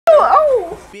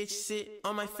bitch sit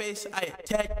on my face, I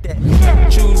attack that.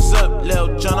 Choose up,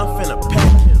 Lil John, I'm finna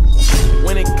pack him.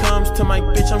 When it comes to my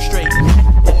bitch, I'm straight.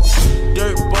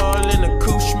 Dirt ball in the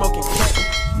coupe, smoking crack.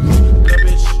 Little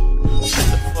bitch, shut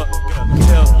the fuck up.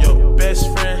 Tell your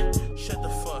best friend, shut the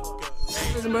fuck up.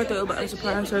 It's a birthday, but I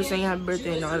surprised her saying happy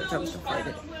birthday and all that type of stuff like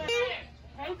that.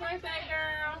 Hey, birthday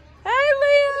girl. Hey,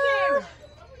 Leah.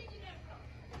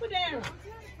 Put down.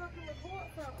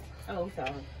 Oh, I'm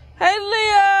sorry. Hey,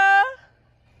 Leah.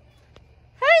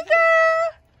 Hey, girl.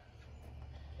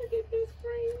 Look at this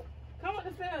screen. Come up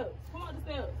the steps. Come up the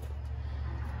steps.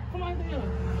 Come on down.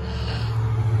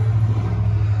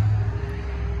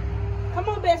 Come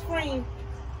on, best friend.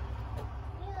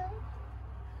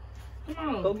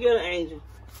 Come on. Go get her, Angel.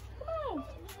 Come on.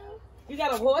 You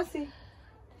got a horsey?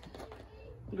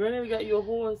 Girl, never got you a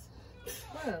horse.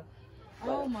 Huh.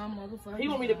 Oh, my motherfucker. He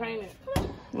want me to paint it.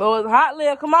 Lord, it's hot,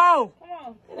 Leah. Come on. Come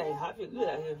on. It ain't hot. Feel good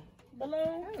out here.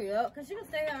 Balloon. Hurry up, because she can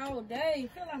stay here all day.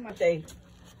 Feel like my day.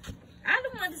 I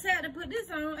don't want to decide to put this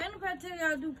on. Ain't nobody tell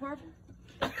y'all to do purple.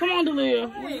 Come on, Delia.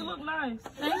 Well, you look nice.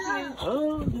 Thank you.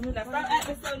 Oh, now stop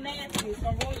acting so nasty. It's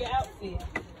going to ruin your outfit.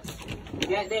 You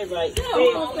got that right.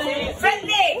 Come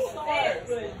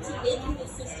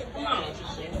on.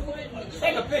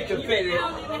 Take a picture, Fetty.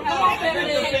 Come on,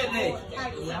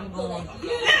 Fetty. I'm going.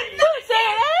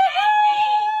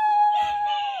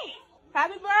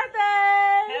 Happy birthday.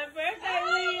 Happy birthday,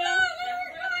 Leah.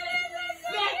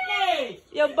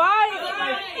 Your bite.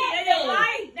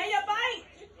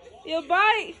 Your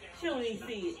bite. She don't even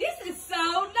see it. This is so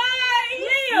nice.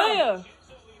 Leah.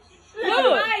 Look.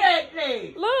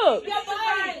 Look. Your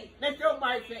bite. That's your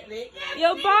bite, Fetty.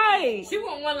 Your bite. She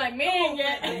want one like me.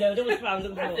 No, that was probably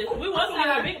we wasn't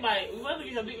getting a big bite. We wasn't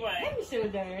getting a big bite. Let me show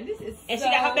her. This is And so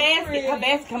she got her basket. pretty. Her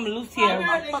basket coming loose here.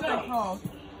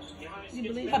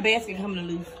 Her basket coming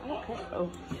loose.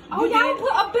 Oh, y'all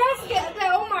put a basket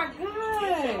there. Oh my god.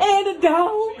 And a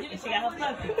dog. And she got her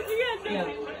puppy. Yeah.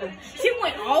 She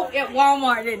went off at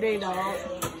Walmart that day, dog.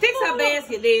 Fix her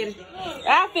basket, Daddy.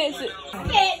 I fix it.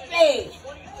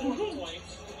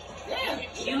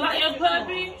 You like your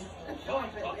puppy? So I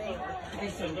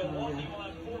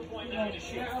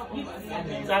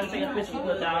can take a picture and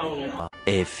put that on.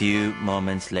 A few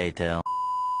moments later.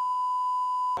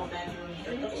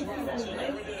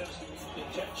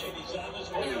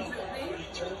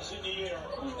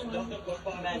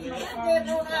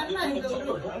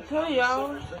 Okay,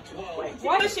 y'all.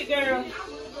 Push it, girl.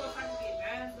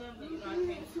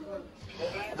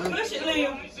 Push it,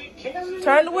 Liam.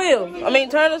 Turn the wheel. I mean,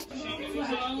 turn the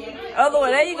other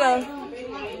way. There you go.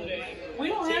 We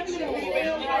don't have to.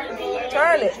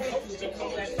 Turn it.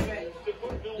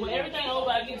 When everything over,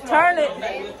 I get Turn it.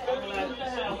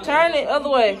 Turn it other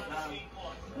way.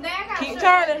 Keep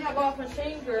turning.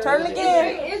 Turn it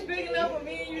again. It's big enough for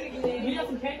me and you to get in. You got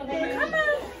some cake up there? Come on.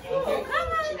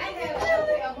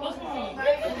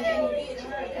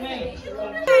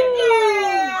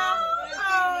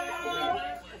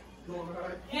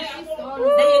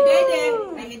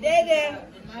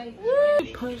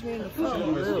 Punch me in the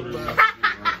fucking lip, bro.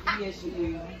 Yes, you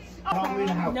do. No,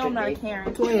 I'm not a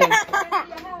Karen. Twin.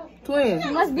 Twin.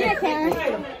 You must be a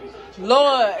Karen.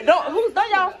 Lord, don't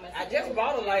y'all? I just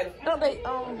bought a lighter. Don't they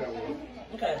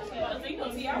Okay.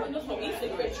 See, I was just from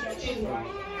e-cigarettes.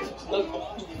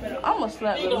 I'ma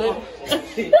slap the lip. I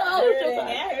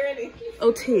heard it.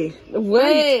 OT.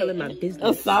 Wait. Telling my business.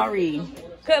 I'm sorry.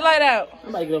 Cut light out. I'm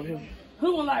about to get over here.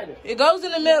 Who will light it? It goes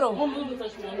in the middle. I'm moving so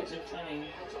she won't hit the train.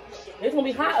 It's gonna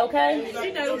be hot, okay?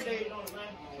 She knows.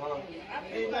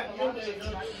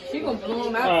 She gonna blow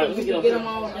them out Alright, so we you get can get them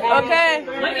on. Okay.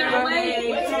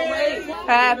 Wait.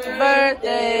 Happy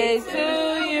birthday to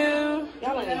you.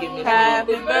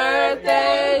 Happy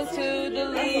birthday to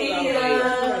Delia.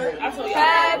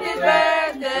 Happy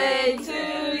birthday to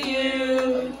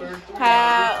you.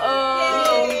 How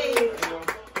old?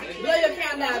 Blow your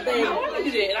countdown, baby. I want to do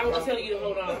that, and I want to tell you to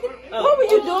hold on. What were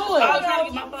you doing? I was trying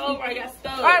to get my phone where I got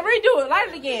stuck. All right, redo it. Light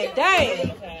it again.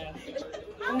 Dang.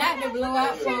 Not to blow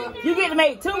out for. You get to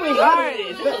make 2 weeks. All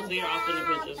right.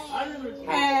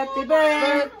 Happy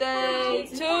birthday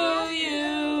to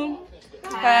you.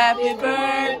 Happy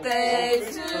birthday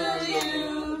to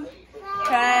you.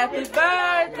 Happy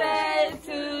birthday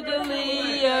to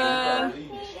Delia.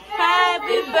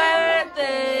 Happy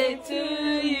birthday to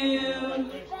you.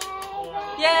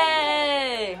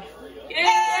 Yay! Yay!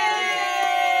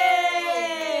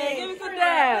 Give me some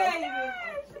doubt.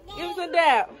 Give me some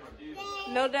doubt.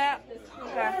 No doubt?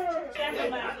 Okay.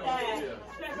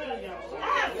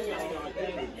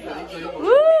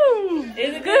 Woo!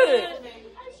 Is it good?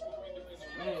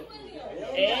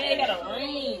 Yeah, it got a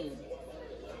ring.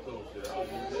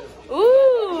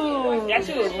 Got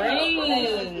you a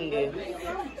ring.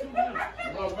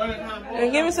 And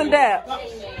give me some dab.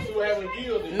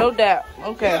 No dab.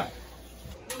 Okay.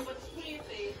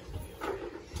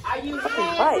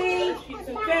 Right.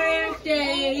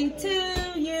 Birthday to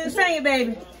you. Sing it,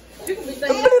 baby.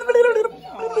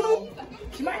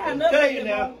 She might have nothing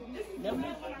now.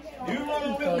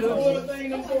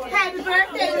 Happy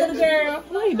birthday, little girl.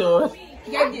 What are you doing?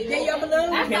 They your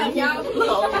balloon.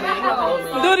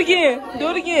 Do it again. Do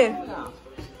it again.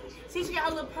 See, she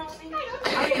got a little pony.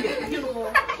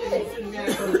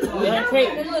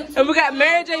 And we got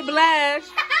Mary J. Blige.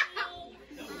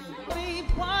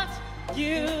 Go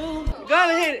ahead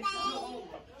and hit it.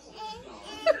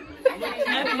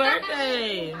 Happy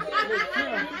birthday.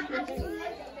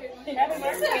 Happy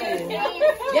birthday.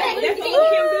 Yeah, that's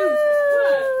what Kim do.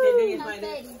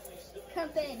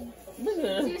 Confetti.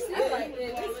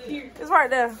 It's right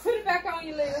there. Put it back on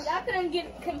your list. I couldn't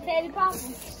get confetti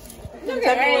popping. Look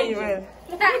at Angel.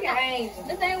 Look at Angel.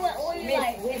 This ain't what you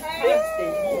like.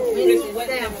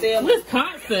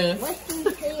 Wisconsin.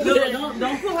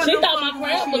 Don't put her. She thought my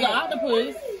crab was an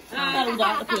octopus. I thought it was an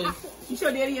octopus. You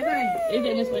sure daddy your thing? It's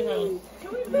in this way, home.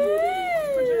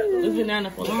 It's been down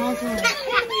there for a long time.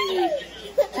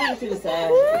 Turn to the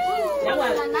side. That's why.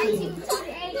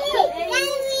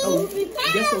 Oh,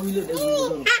 that's what we looked at when we were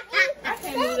little. I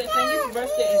can't do that thing. It's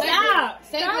birthday. Stop.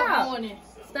 Say good morning.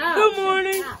 Stop. Good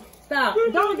morning. Stop.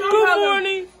 Don't Good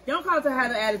morning. Don't cause her have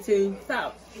an attitude.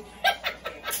 Stop.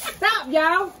 Stop,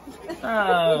 y'all.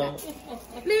 Oh.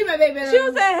 Leave my baby alone. She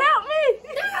was saying, help me.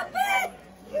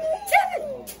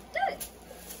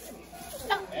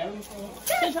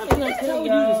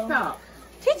 Stop.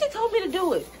 Teacher told me to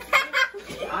do it.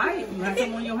 Alright, you got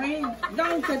something on your hand?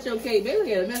 Don't touch your cake, baby. Look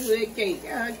at mess with that cake.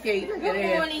 Her cake. Look at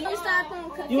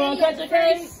that. You want to touch your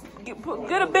cake?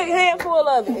 Get a big handful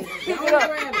of it. Pick it up.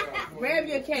 Grab it. Grab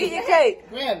your cake. Get your cake.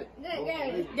 Grab it.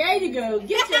 There you go.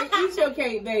 Eat your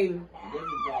cake, baby.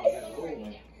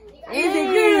 Is it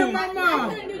good,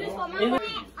 mama?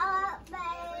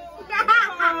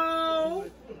 Oh.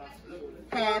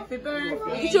 Happy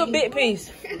birthday. Get you a big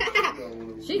piece.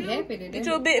 She happy today. Get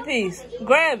you a big piece.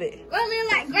 Grab it. Grab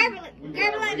it like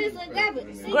this. Grab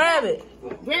it. Grab it.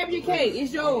 Grab your cake.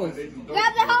 It's yours.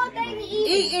 Grab the whole thing and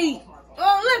eat. Eat.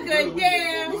 Oh, look at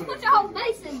that. Just put your whole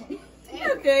face in it.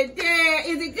 Look at that.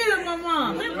 Is it good,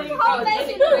 mama? Put your whole face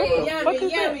in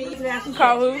it. Yummy.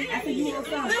 Call who? I said you want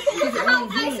some. Put your whole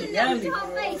face in there. Put your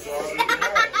whole face.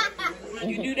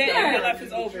 You do that and your life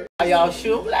is over. Are y'all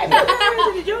sure? Like,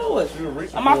 it's yours.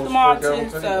 I'm off tomorrow too,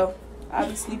 so I'll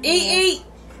be sleeping. Eat.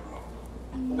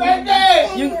 You get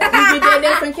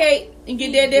that some cake. You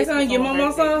get that some. Get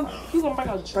mama some. He's gonna bring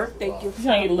a birthday gift. You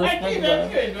trying to get a little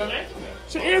sprinkle.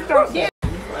 She is talking.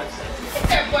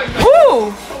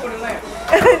 Ooh.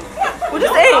 We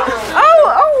just ate.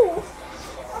 Oh.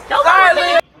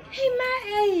 Sorry, Hey,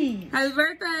 Maggie. Happy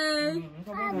birthday.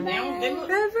 Happy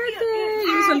birthday.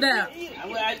 Give me some down.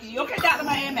 You okay down to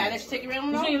Miami? I'll let you take it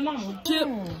around. See your mama. Chip.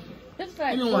 It's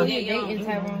like Come on. they in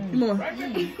Tyrone. Come on.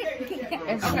 Okay.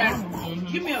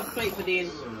 Give me a plate for daddy.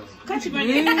 Cut your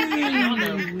money.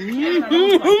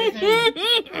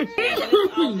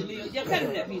 Yeah, cut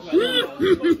him that piece right now.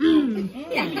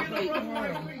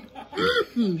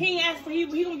 He ain't asked for he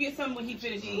gonna get something when he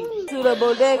finish eating. to the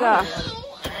bodega.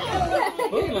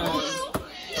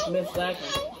 Miss Slacker.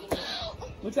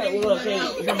 What's that? What up,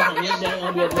 Kate? Come on, you're down.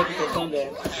 I'll be able to make it for Sunday.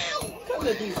 Come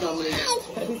to these somebody.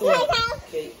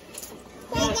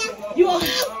 You want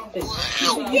get it,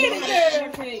 girl.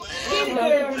 Get it,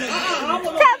 girl.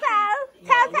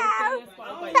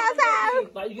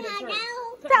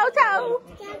 Toto.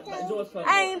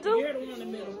 Angel.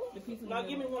 Now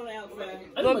give me one on the outside.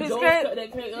 You want a piece of cake?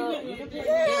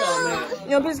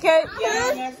 You want a piece of cake?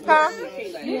 Huh?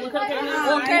 You want to cut cake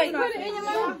now? Want cake?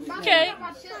 Cake.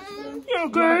 You're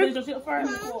good.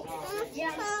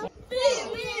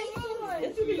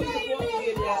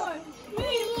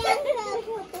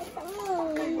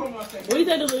 What do you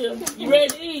think, Aaliyah? You ready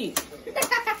to eat?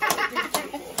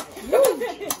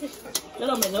 That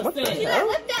don't make no sense.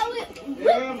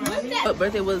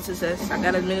 Birthday was a success. I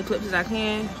got as many clips as I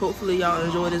can. Hopefully y'all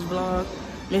enjoy this vlog.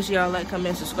 Make sure y'all like,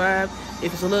 comment, subscribe.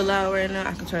 If it's a little loud right now,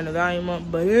 I can turn the volume up.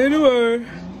 But anyway,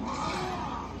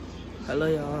 I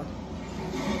love y'all.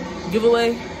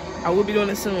 Giveaway, I will be doing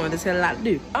it soon. I just had a lot to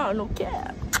do. I don't know,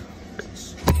 cap.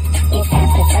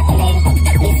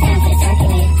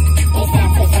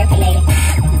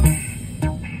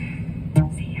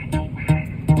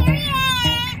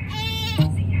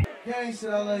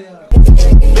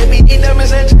 Baby, eat them and